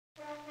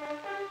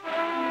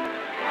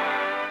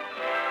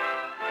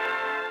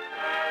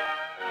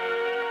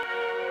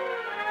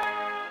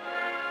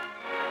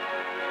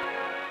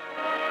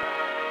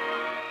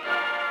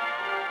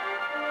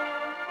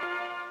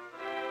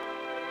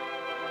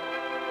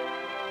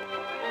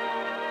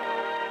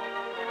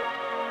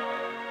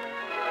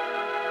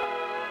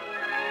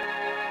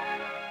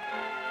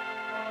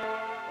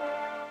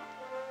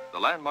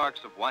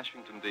landmarks of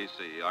Washington,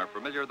 D.C. are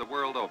familiar the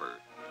world over.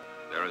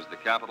 There is the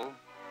Capitol,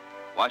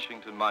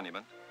 Washington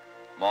Monument,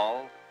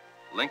 Mall,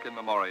 Lincoln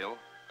Memorial,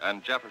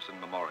 and Jefferson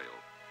Memorial.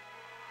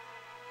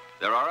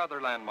 There are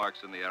other landmarks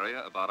in the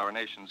area about our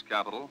nation's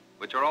capital,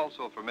 which are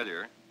also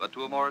familiar, but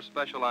to a more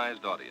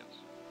specialized audience.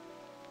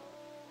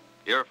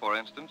 Here, for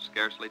instance,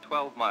 scarcely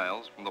 12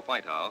 miles from the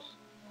White House,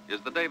 is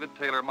the David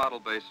Taylor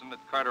Model Basin at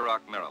Carter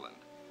Rock, Maryland.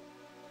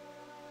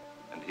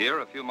 And here,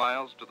 a few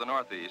miles to the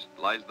northeast,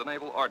 lies the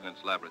Naval Ordnance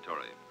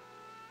Laboratory.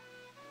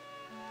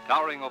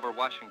 Towering over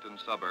Washington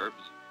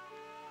suburbs,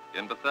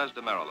 in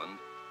Bethesda, Maryland,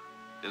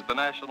 is the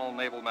National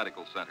Naval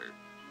Medical Center.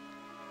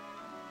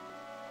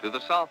 To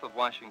the south of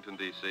Washington,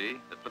 D.C.,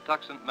 at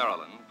Patuxent,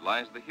 Maryland,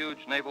 lies the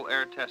huge Naval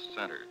Air Test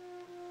Center.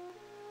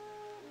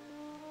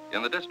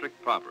 In the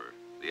district proper,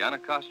 the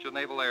Anacostia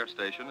Naval Air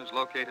Station is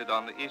located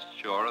on the east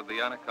shore of the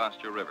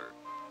Anacostia River.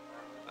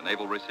 The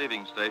Naval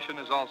Receiving Station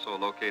is also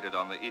located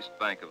on the east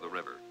bank of the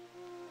river.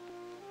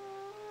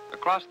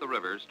 Across the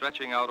river,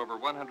 stretching out over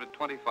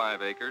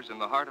 125 acres in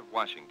the heart of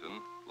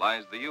Washington,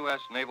 lies the U.S.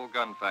 Naval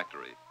Gun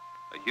Factory,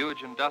 a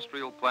huge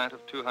industrial plant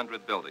of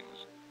 200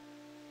 buildings.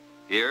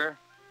 Here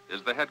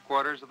is the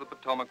headquarters of the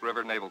Potomac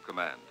River Naval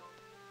Command,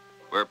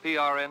 where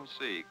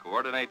PRNC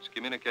coordinates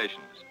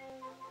communications,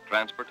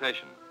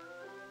 transportation,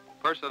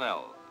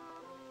 personnel,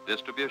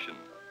 distribution,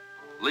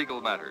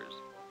 legal matters,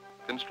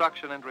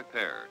 construction and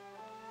repair,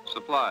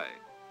 supply,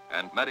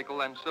 and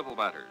medical and civil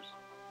matters.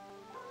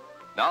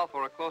 Now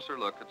for a closer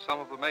look at some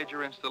of the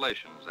major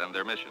installations and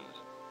their missions.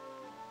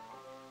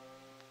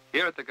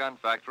 Here at the gun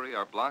factory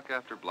are block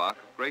after block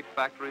of great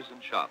factories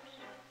and shops.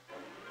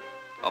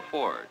 A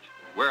forge,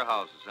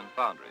 warehouses and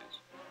foundries,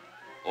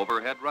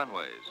 overhead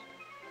runways,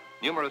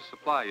 numerous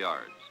supply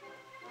yards,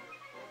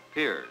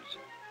 piers,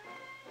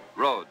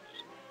 roads,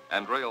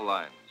 and rail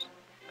lines,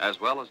 as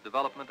well as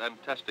development and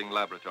testing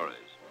laboratories.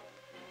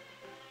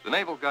 The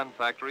Naval Gun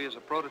Factory is a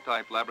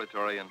prototype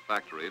laboratory and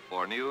factory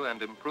for new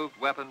and improved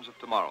weapons of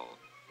tomorrow,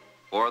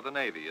 for the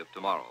Navy of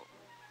tomorrow.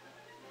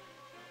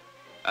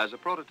 As a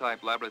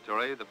prototype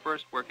laboratory, the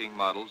first working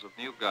models of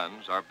new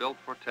guns are built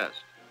for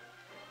test.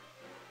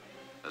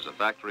 As a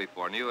factory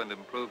for new and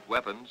improved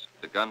weapons,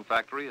 the gun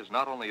factory is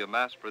not only a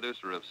mass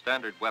producer of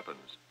standard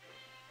weapons,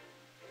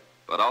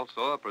 but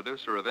also a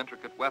producer of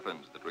intricate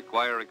weapons that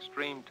require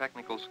extreme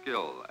technical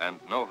skill and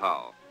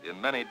know-how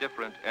in many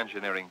different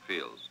engineering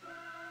fields.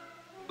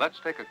 Let's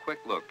take a quick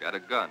look at a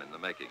gun in the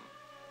making.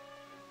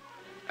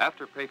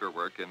 After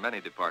paperwork in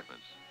many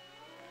departments,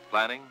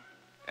 planning,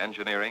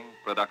 engineering,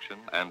 production,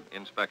 and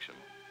inspection,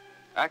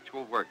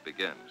 actual work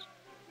begins.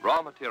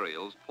 Raw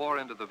materials pour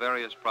into the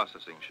various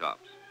processing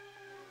shops.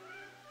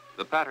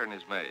 The pattern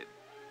is made.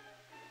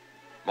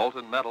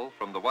 Molten metal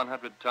from the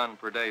 100-ton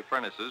per day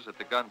furnaces at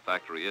the gun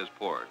factory is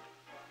poured.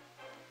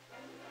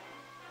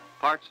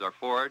 Parts are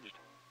forged,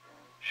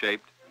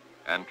 shaped,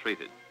 and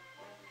treated.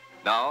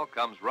 Now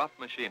comes rough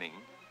machining,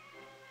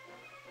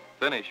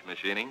 finish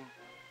machining,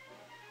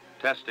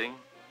 testing,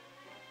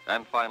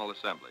 and final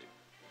assembly.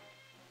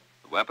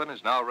 The weapon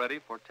is now ready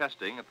for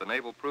testing at the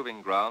Naval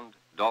Proving Ground,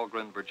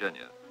 Dahlgren,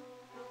 Virginia.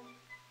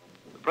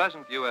 The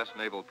present U.S.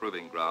 Naval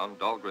Proving Ground,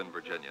 Dahlgren,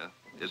 Virginia,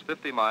 is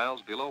 50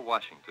 miles below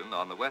Washington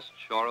on the west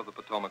shore of the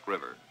Potomac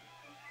River.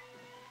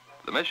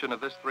 The mission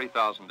of this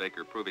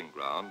 3,000-acre proving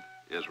ground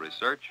is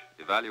research,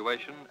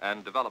 evaluation,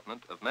 and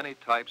development of many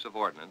types of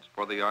ordnance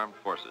for the armed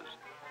forces.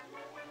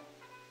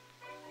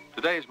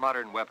 Today's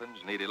modern weapons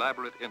need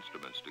elaborate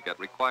instruments to get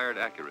required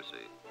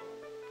accuracy.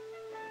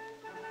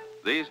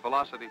 These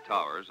velocity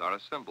towers are a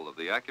symbol of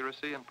the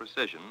accuracy and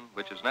precision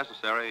which is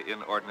necessary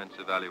in ordnance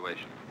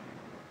evaluation.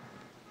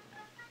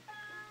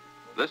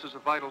 This is a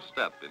vital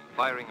step in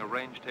firing a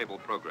range table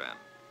program.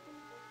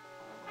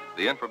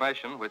 The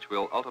information which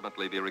will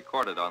ultimately be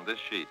recorded on this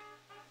sheet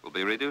will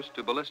be reduced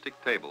to ballistic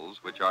tables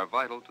which are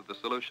vital to the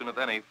solution of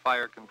any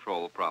fire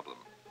control problem.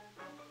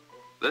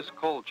 This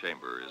cold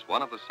chamber is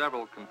one of the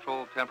several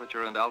controlled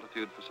temperature and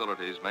altitude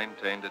facilities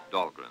maintained at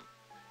Dahlgren.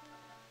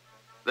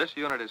 This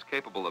unit is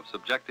capable of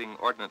subjecting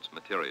ordnance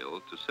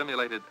material to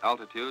simulated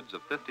altitudes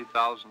of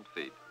 50,000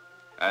 feet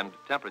and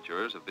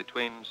temperatures of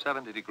between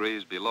 70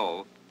 degrees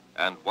below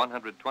and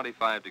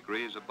 125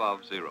 degrees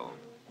above zero.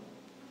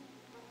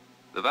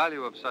 The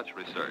value of such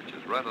research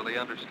is readily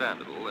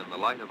understandable in the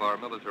light of our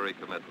military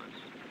commitments.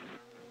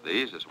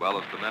 These, as well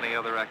as the many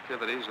other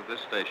activities of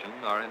this station,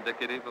 are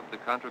indicative of the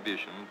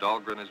contribution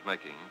Dahlgren is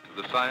making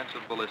to the science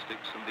of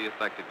ballistics and the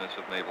effectiveness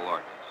of naval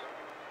ordnance.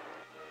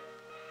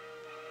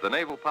 The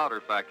Naval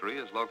Powder Factory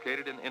is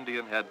located in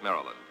Indian Head,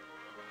 Maryland.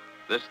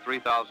 This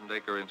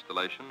 3,000-acre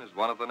installation is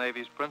one of the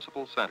Navy's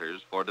principal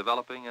centers for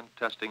developing and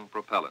testing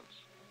propellants.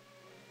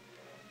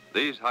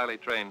 These highly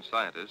trained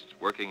scientists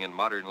working in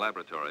modern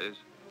laboratories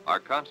are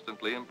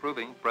constantly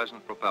improving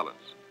present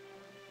propellants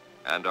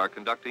and are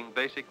conducting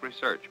basic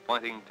research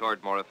pointing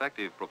toward more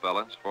effective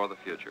propellants for the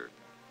future.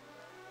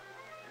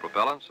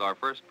 Propellants are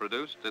first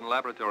produced in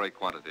laboratory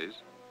quantities,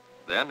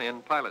 then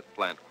in pilot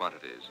plant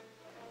quantities,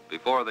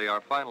 before they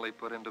are finally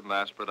put into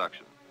mass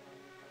production.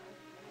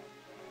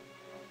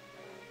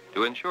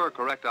 To ensure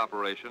correct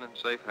operation and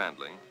safe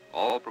handling,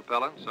 all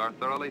propellants are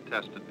thoroughly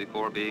tested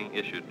before being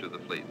issued to the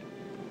fleet.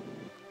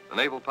 The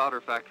Naval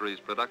Powder Factory's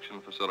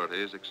production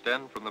facilities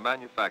extend from the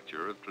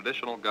manufacture of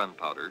traditional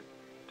gunpowder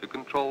to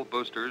control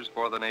boosters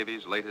for the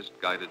Navy's latest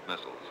guided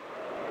missiles.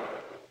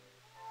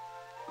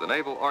 The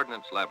Naval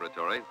Ordnance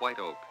Laboratory, White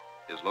Oak,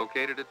 is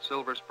located at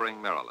Silver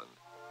Spring, Maryland.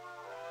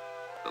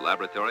 The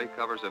laboratory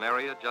covers an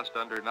area just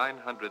under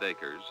 900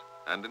 acres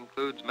and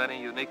includes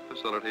many unique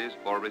facilities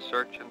for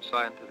research and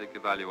scientific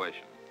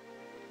evaluation.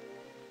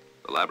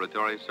 The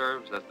laboratory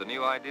serves as the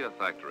new idea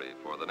factory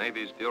for the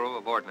Navy's Bureau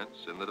of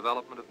Ordnance in the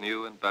development of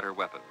new and better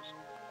weapons.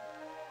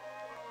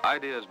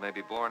 Ideas may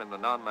be born in the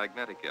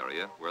non-magnetic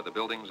area where the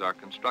buildings are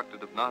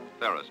constructed of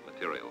non-ferrous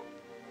material,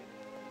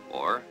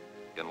 or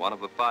in one of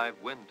the 5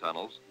 wind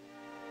tunnels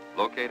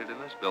located in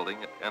this building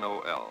at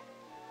NOL.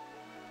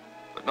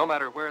 But no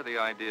matter where the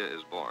idea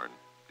is born,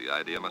 the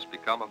idea must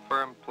become a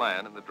firm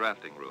plan in the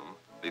drafting room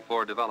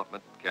before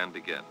development can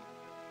begin.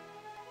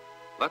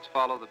 Let's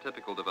follow the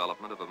typical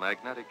development of a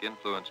magnetic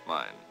influence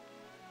mine.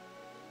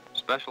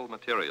 Special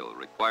material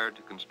required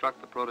to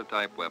construct the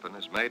prototype weapon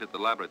is made at the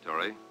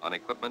laboratory on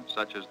equipment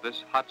such as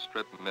this hot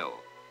strip mill.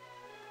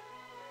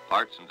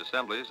 Parts and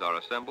assemblies are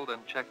assembled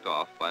and checked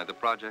off by the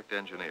project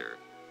engineer.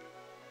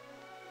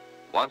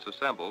 Once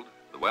assembled,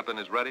 the weapon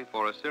is ready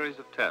for a series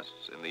of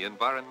tests in the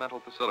environmental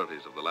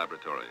facilities of the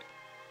laboratory.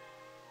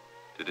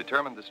 To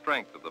determine the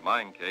strength of the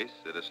mine case,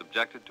 it is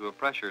subjected to a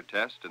pressure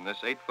test in this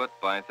 8-foot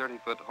by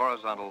 30-foot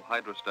horizontal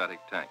hydrostatic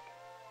tank.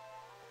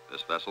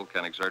 This vessel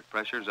can exert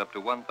pressures up to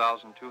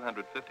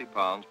 1,250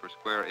 pounds per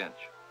square inch,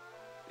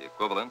 the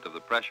equivalent of the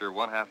pressure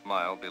 1/2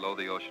 mile below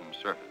the ocean's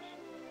surface.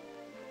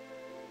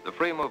 The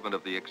free movement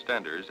of the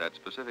extenders at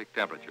specific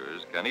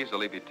temperatures can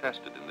easily be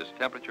tested in this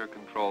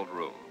temperature-controlled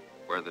room,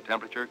 where the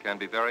temperature can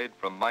be varied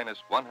from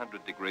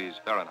 -100 degrees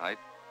Fahrenheit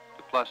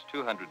to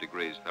 +200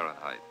 degrees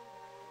Fahrenheit.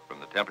 From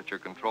the temperature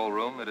control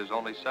room, it is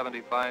only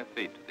 75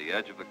 feet to the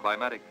edge of the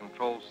climatic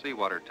control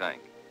seawater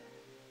tank,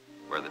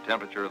 where the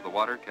temperature of the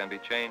water can be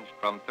changed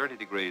from 30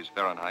 degrees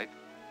Fahrenheit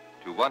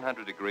to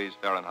 100 degrees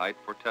Fahrenheit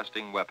for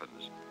testing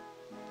weapons.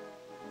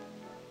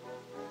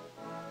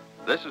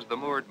 This is the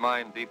moored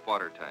mine deep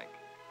water tank.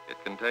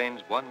 It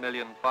contains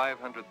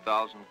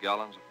 1,500,000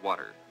 gallons of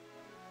water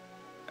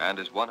and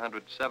is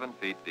 107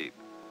 feet deep.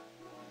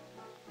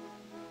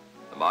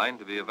 The mine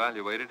to be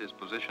evaluated is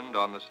positioned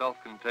on the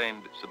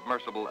self-contained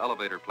submersible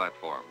elevator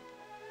platform.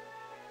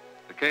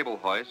 The cable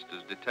hoist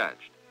is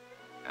detached,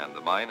 and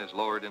the mine is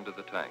lowered into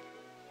the tank.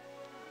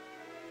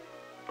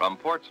 From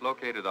ports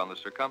located on the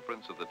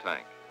circumference of the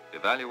tank,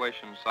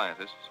 evaluation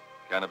scientists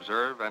can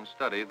observe and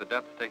study the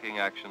depth-taking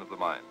action of the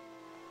mine.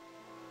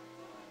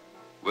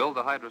 Will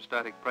the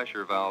hydrostatic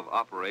pressure valve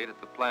operate at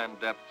the planned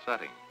depth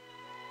setting?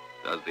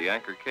 Does the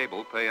anchor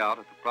cable pay out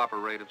at the proper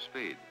rate of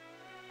speed?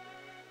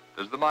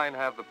 Does the mine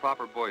have the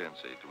proper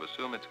buoyancy to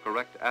assume its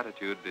correct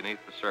attitude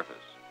beneath the surface?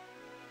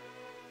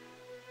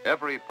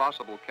 Every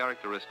possible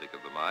characteristic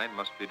of the mine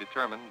must be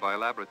determined by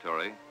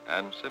laboratory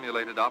and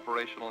simulated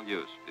operational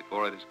use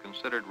before it is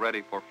considered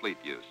ready for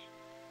fleet use.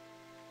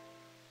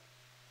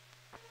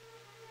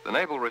 The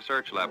Naval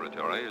Research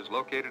Laboratory is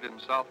located in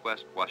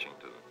Southwest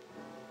Washington.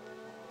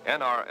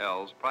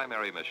 NRL's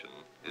primary mission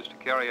is to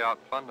carry out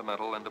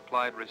fundamental and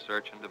applied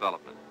research and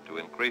development to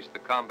increase the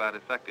combat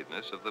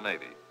effectiveness of the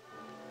Navy.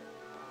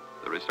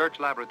 The research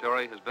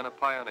laboratory has been a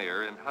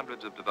pioneer in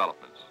hundreds of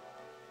developments: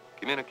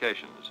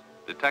 communications,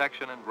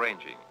 detection and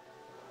ranging,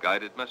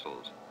 guided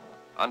missiles,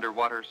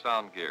 underwater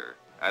sound gear,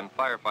 and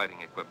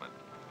firefighting equipment.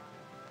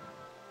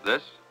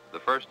 This, the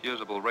first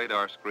usable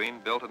radar screen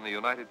built in the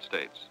United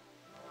States,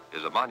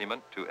 is a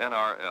monument to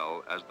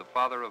NRL as the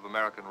father of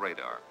American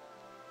radar.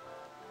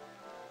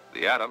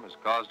 The atom has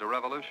caused a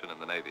revolution in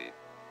the Navy.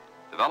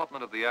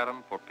 Development of the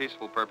atom for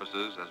peaceful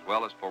purposes as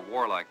well as for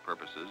warlike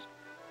purposes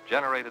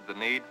generated the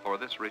need for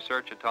this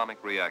research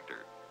atomic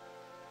reactor.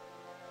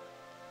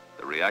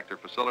 The reactor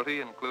facility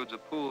includes a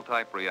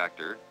pool-type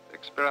reactor,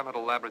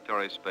 experimental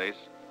laboratory space,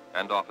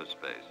 and office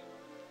space.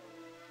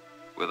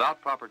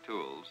 Without proper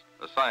tools,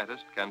 a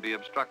scientist can be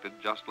obstructed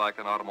just like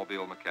an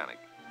automobile mechanic.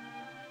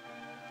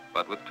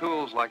 But with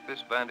tools like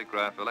this Van de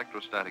Graaff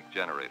electrostatic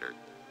generator,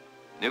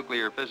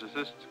 nuclear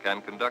physicists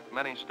can conduct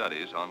many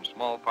studies on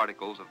small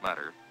particles of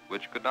matter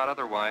which could not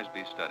otherwise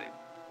be studied.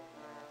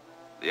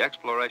 The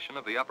exploration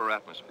of the upper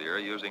atmosphere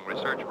using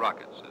research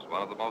rockets is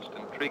one of the most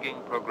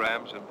intriguing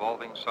programs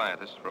involving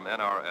scientists from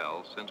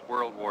NRL since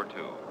World War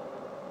II.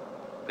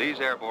 These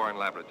airborne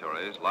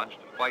laboratories, launched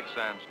at White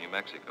Sands, New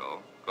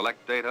Mexico,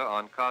 collect data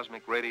on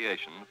cosmic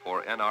radiation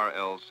for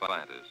NRL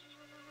scientists.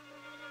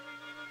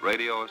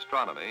 Radio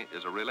astronomy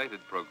is a related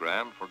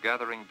program for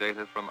gathering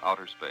data from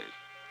outer space.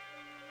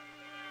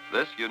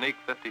 This unique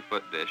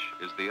 50-foot dish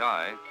is the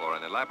eye for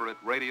an elaborate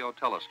radio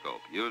telescope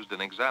used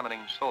in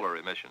examining solar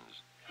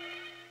emissions.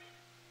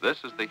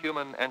 This is the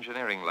Human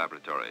Engineering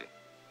Laboratory,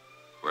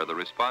 where the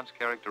response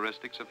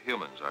characteristics of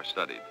humans are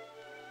studied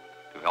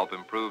to help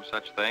improve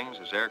such things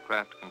as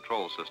aircraft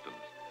control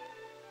systems.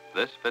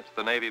 This fits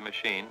the Navy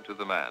machine to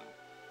the man.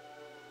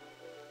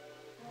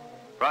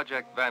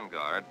 Project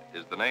Vanguard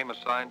is the name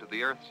assigned to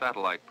the Earth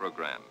satellite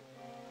program.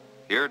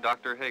 Here,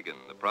 Dr. Hagen,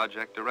 the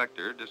project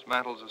director,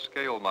 dismantles a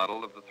scale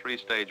model of the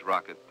three-stage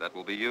rocket that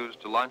will be used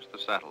to launch the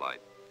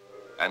satellite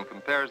and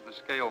compares the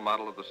scale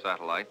model of the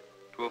satellite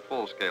to a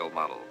full-scale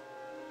model.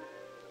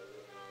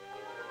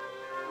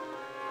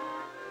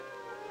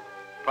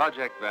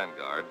 Project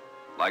Vanguard,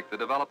 like the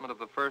development of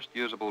the first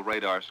usable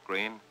radar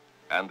screen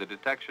and the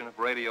detection of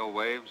radio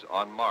waves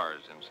on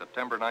Mars in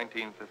September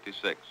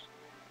 1956,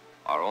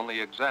 are only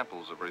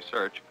examples of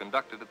research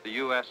conducted at the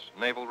U.S.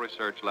 Naval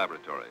Research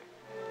Laboratory.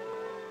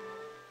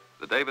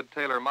 The David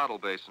Taylor Model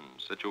Basin,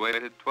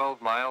 situated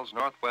 12 miles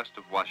northwest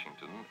of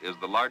Washington, is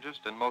the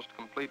largest and most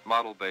complete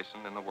model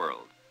basin in the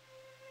world.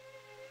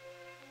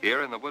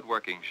 Here in the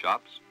woodworking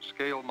shops,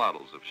 scale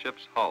models of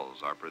ships' hulls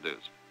are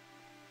produced.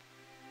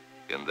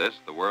 In this,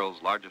 the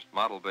world's largest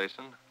model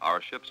basin,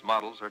 our ship's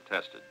models are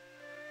tested.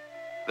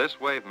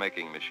 This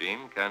wave-making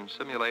machine can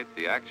simulate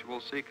the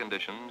actual sea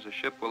conditions a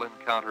ship will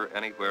encounter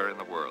anywhere in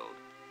the world.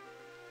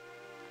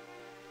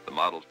 The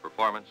model's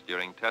performance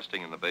during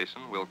testing in the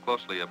basin will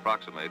closely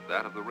approximate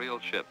that of the real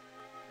ship.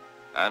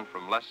 And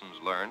from lessons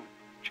learned,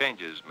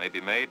 changes may be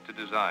made to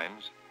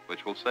designs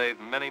which will save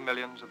many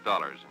millions of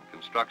dollars in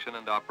construction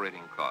and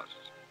operating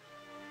costs.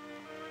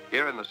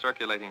 Here in the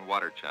circulating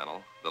water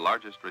channel, the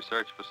largest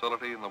research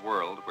facility in the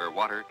world where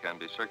water can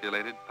be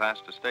circulated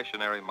past a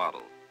stationary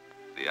model,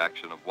 the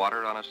action of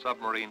water on a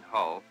submarine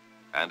hull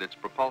and its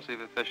propulsive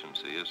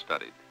efficiency is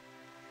studied.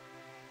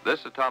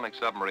 This atomic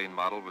submarine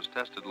model was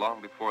tested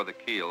long before the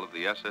keel of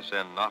the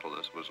SSN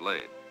Nautilus was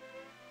laid.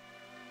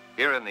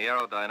 Here in the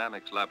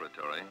Aerodynamics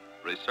Laboratory,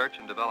 research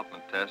and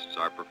development tests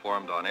are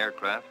performed on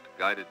aircraft,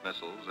 guided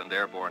missiles, and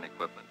airborne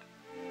equipment.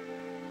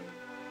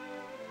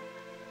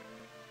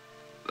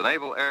 The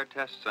Naval Air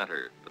Test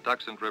Center,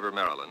 Potomac River,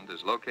 Maryland,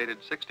 is located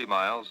 60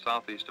 miles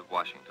southeast of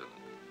Washington.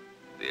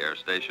 The air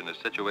station is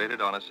situated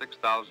on a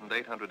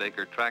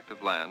 6,800-acre tract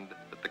of land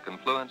at the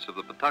confluence of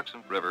the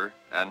Potomac River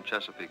and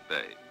Chesapeake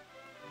Bay.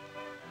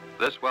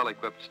 This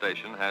well-equipped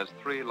station has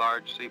 3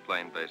 large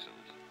seaplane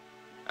basins,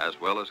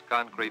 as well as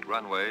concrete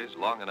runways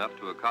long enough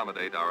to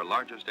accommodate our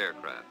largest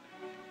aircraft.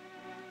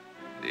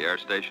 The air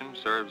station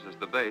serves as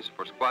the base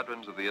for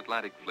squadrons of the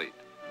Atlantic Fleet.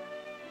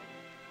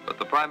 But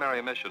the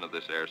primary mission of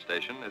this air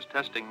station is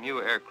testing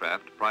new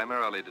aircraft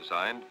primarily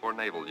designed for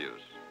naval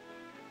use.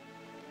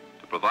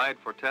 To provide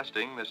for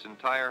testing, this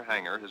entire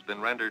hangar has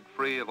been rendered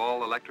free of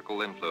all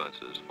electrical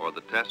influences for the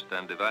test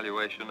and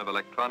evaluation of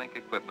electronic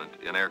equipment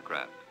in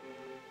aircraft.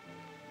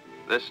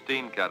 This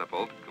steam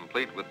catapult,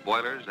 complete with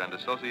boilers and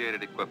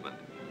associated equipment,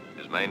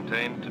 is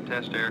maintained to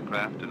test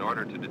aircraft in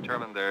order to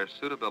determine their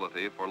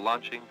suitability for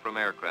launching from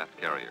aircraft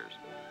carriers.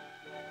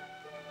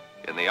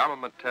 In the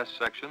armament test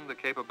section, the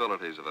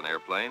capabilities of an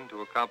airplane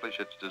to accomplish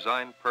its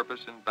design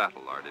purpose in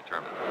battle are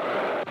determined.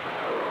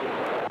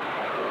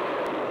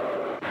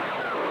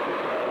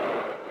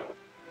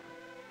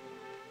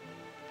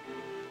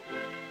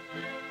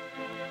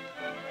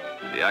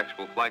 The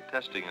actual flight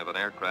testing of an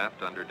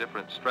aircraft under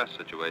different stress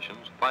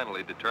situations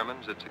finally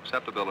determines its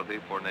acceptability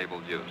for naval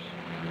use.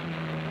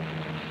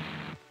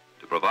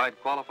 To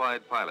provide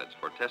qualified pilots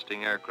for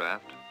testing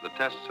aircraft, the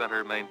test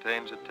center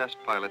maintains a test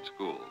pilot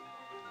school.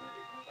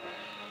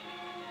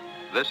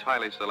 This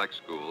highly select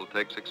school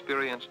takes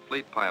experienced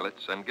fleet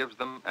pilots and gives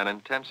them an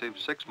intensive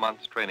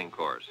 6-month training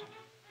course.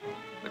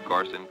 The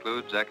course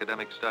includes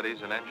academic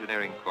studies and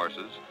engineering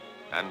courses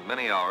and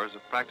many hours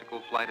of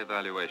practical flight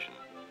evaluation.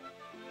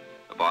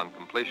 Upon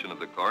completion of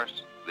the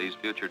course, these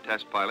future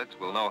test pilots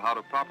will know how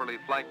to properly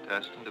flight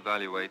test and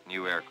evaluate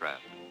new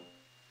aircraft.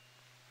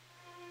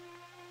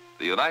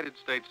 The United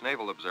States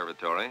Naval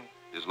Observatory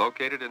is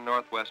located in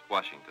northwest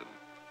Washington.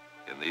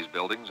 In these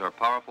buildings are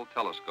powerful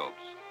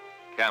telescopes,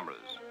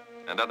 cameras,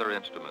 and other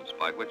instruments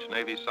by which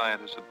Navy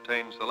scientists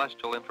obtain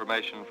celestial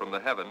information from the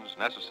heavens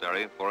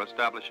necessary for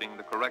establishing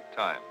the correct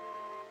time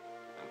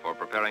and for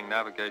preparing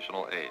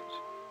navigational aids.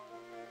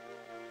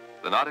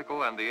 The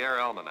nautical and the air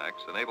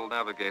almanacs enable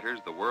navigators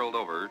the world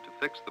over to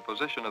fix the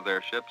position of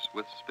their ships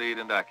with speed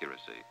and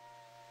accuracy.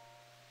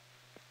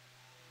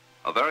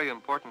 A very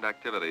important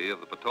activity of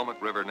the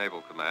Potomac River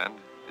Naval Command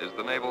is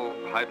the Naval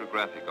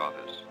Hydrographic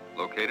Office,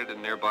 located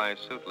in nearby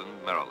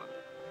Suitland, Maryland.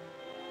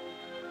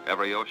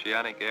 Every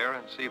oceanic air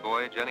and sea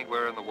voyage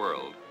anywhere in the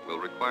world will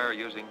require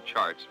using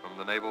charts from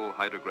the Naval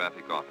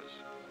Hydrographic Office.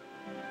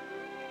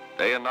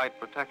 Day and night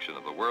protection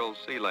of the world's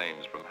sea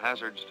lanes from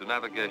hazards to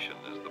navigation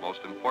is the most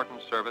important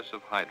service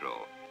of hydro.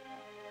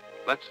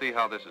 Let's see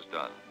how this is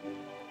done.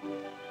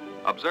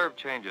 Observed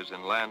changes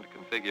in land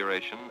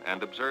configuration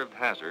and observed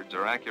hazards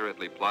are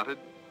accurately plotted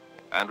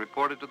and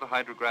reported to the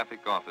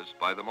Hydrographic Office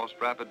by the most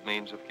rapid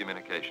means of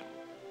communication.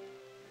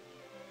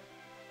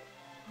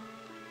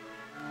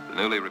 The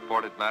newly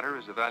reported matter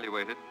is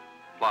evaluated,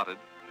 plotted,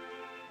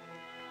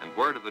 and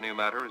word of the new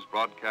matter is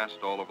broadcast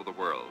all over the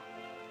world.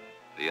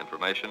 The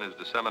information is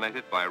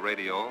disseminated by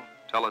radio,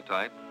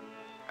 teletype,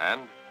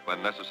 and,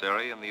 when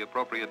necessary, in the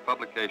appropriate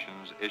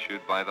publications issued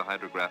by the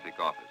Hydrographic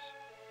Office.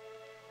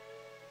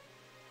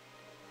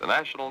 The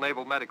National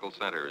Naval Medical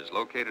Center is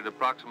located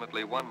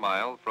approximately 1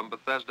 mile from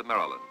Bethesda,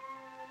 Maryland.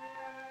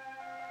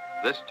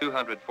 This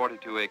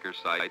 242-acre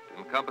site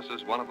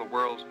encompasses one of the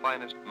world's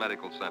finest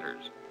medical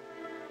centers.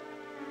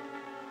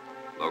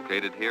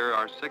 Located here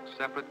are 6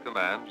 separate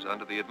commands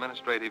under the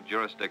administrative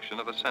jurisdiction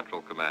of a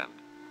central command.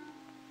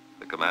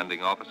 The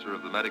commanding officer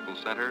of the medical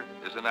center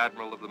is an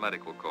admiral of the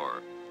Medical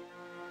Corps.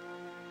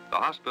 The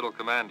Hospital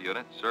Command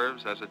Unit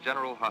serves as a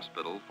general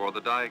hospital for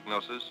the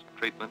diagnosis,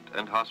 treatment,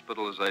 and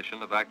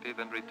hospitalization of active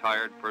and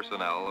retired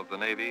personnel of the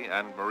Navy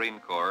and Marine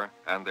Corps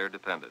and their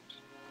dependents.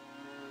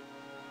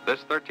 This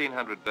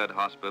 1,300-bed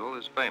hospital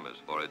is famous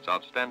for its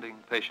outstanding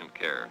patient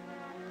care.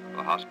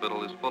 The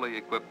hospital is fully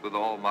equipped with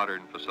all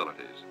modern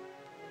facilities.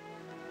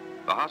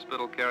 The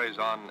hospital carries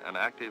on an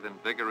active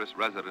and vigorous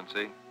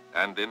residency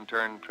and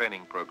intern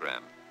training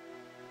program.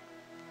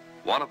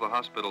 One of the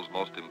hospital's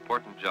most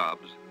important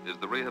jobs is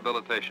the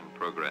rehabilitation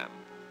program.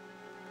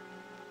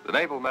 The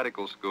Naval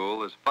Medical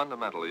School is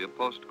fundamentally a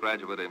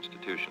postgraduate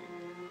institution.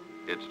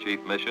 Its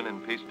chief mission in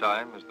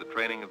peacetime is the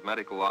training of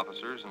medical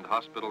officers and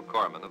hospital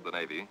corpsmen of the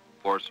Navy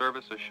for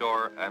service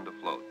ashore and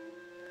afloat.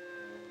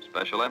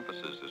 Special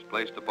emphasis is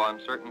placed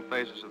upon certain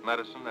phases of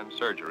medicine and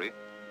surgery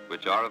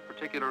which are of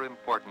particular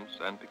importance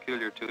and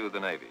peculiar to the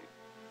Navy.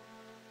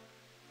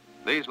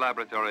 These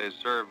laboratories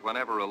serve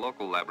whenever a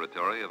local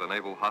laboratory of a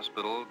naval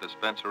hospital,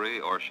 dispensary,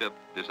 or ship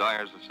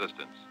desires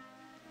assistance.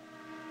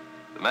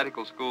 The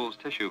medical school's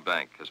tissue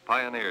bank has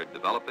pioneered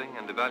developing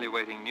and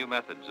evaluating new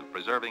methods of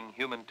preserving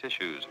human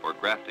tissues for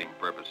grafting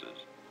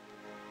purposes.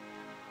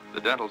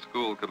 The Dental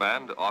School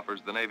Command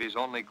offers the Navy's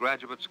only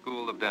graduate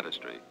school of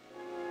dentistry.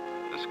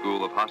 The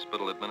School of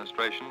Hospital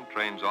Administration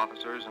trains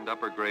officers and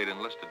upper-grade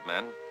enlisted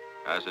men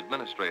as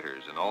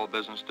administrators in all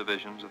business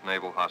divisions of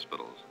naval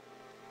hospitals.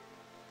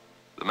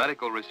 The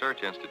Medical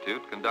Research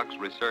Institute conducts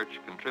research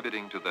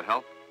contributing to the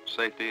health,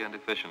 safety, and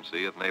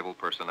efficiency of naval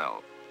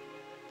personnel.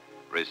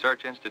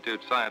 Research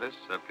Institute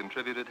scientists have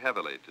contributed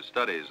heavily to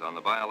studies on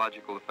the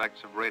biological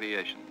effects of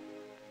radiation.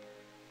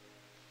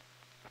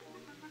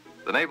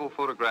 The Naval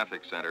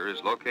Photographic Center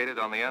is located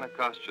on the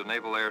Anacostia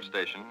Naval Air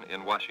Station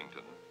in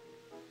Washington.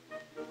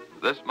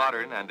 This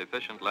modern and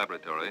efficient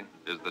laboratory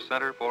is the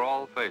center for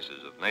all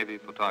phases of Navy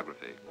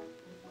photography.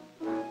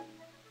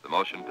 The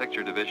Motion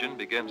Picture Division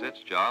begins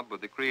its job with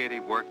the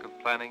creative work of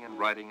planning and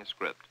writing a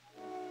script.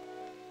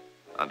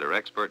 Under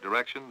expert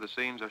direction, the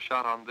scenes are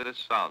shot on this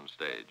sound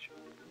stage.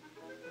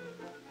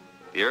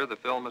 Here, the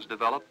film is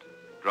developed,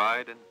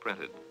 dried, and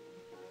printed.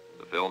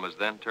 The film is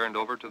then turned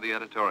over to the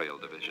editorial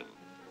division.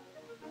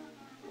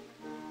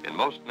 In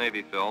most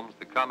Navy films,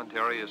 the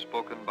commentary is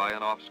spoken by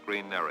an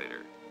off-screen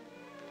narrator.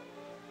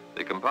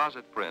 The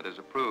composite print is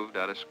approved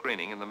at a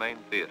screening in the main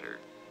theater.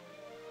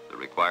 The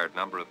required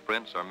number of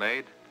prints are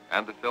made,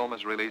 and the film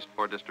is released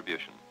for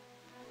distribution.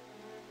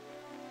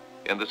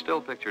 In the Still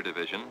Picture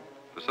Division,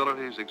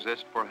 facilities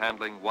exist for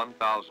handling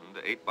 1,000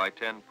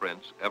 8x10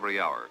 prints every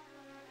hour.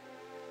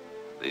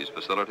 These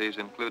facilities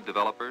include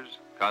developers,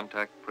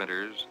 contact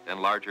printers,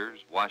 enlargers,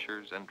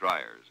 washers, and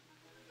dryers.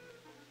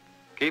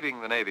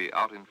 Keeping the Navy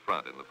out in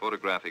front in the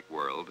photographic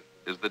world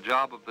is the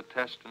job of the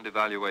Test and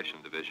Evaluation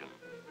Division.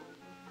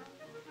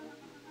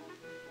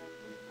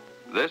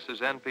 This is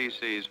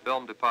NPC's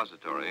film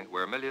depository,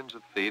 where millions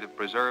of feet of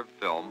preserved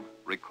film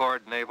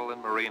record naval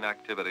and marine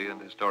activity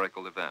and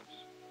historical events.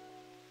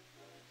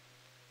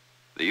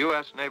 The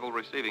U.S. Naval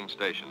Receiving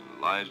Station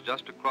lies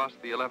just across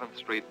the 11th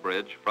Street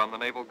Bridge from the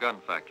Naval Gun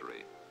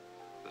Factory.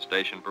 The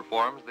station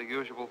performs the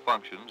usual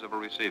functions of a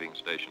receiving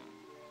station.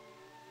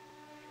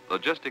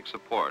 Logistic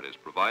support is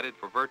provided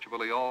for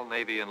virtually all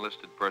Navy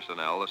enlisted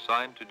personnel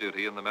assigned to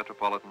duty in the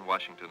metropolitan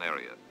Washington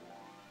area.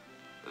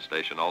 The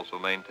station also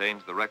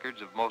maintains the records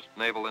of most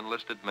naval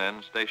enlisted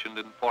men stationed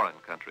in foreign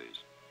countries.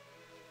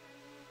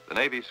 The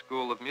Navy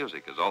School of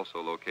Music is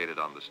also located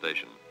on the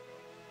station.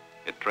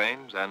 It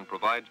trains and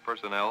provides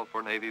personnel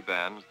for Navy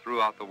bands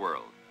throughout the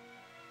world.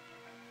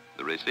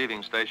 The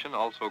receiving station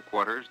also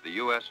quarters the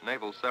U.S.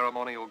 Naval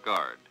Ceremonial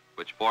Guard,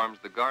 which forms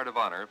the Guard of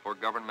Honor for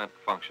government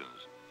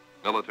functions,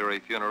 military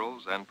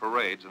funerals, and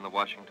parades in the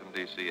Washington,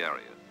 D.C.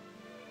 area.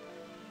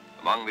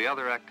 Among the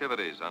other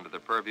activities under the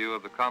purview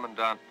of the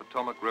Commandant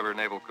Potomac River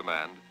Naval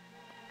Command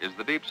is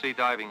the Deep Sea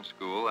Diving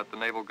School at the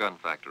Naval Gun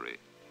Factory,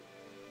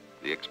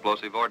 the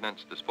Explosive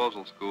Ordnance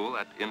Disposal School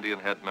at Indian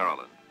Head,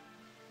 Maryland,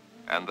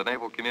 and the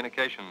Naval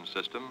Communications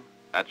System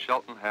at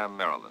Cheltenham,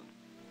 Maryland.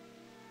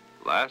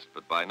 Last,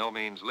 but by no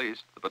means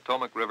least, the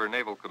Potomac River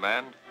Naval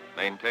Command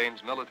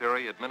maintains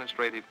military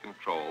administrative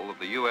control of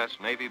the U.S.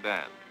 Navy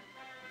Band,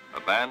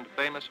 a band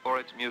famous for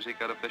its music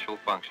at official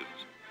functions.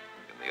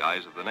 In the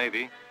eyes of the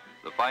Navy,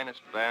 the finest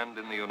band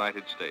in the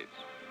United States.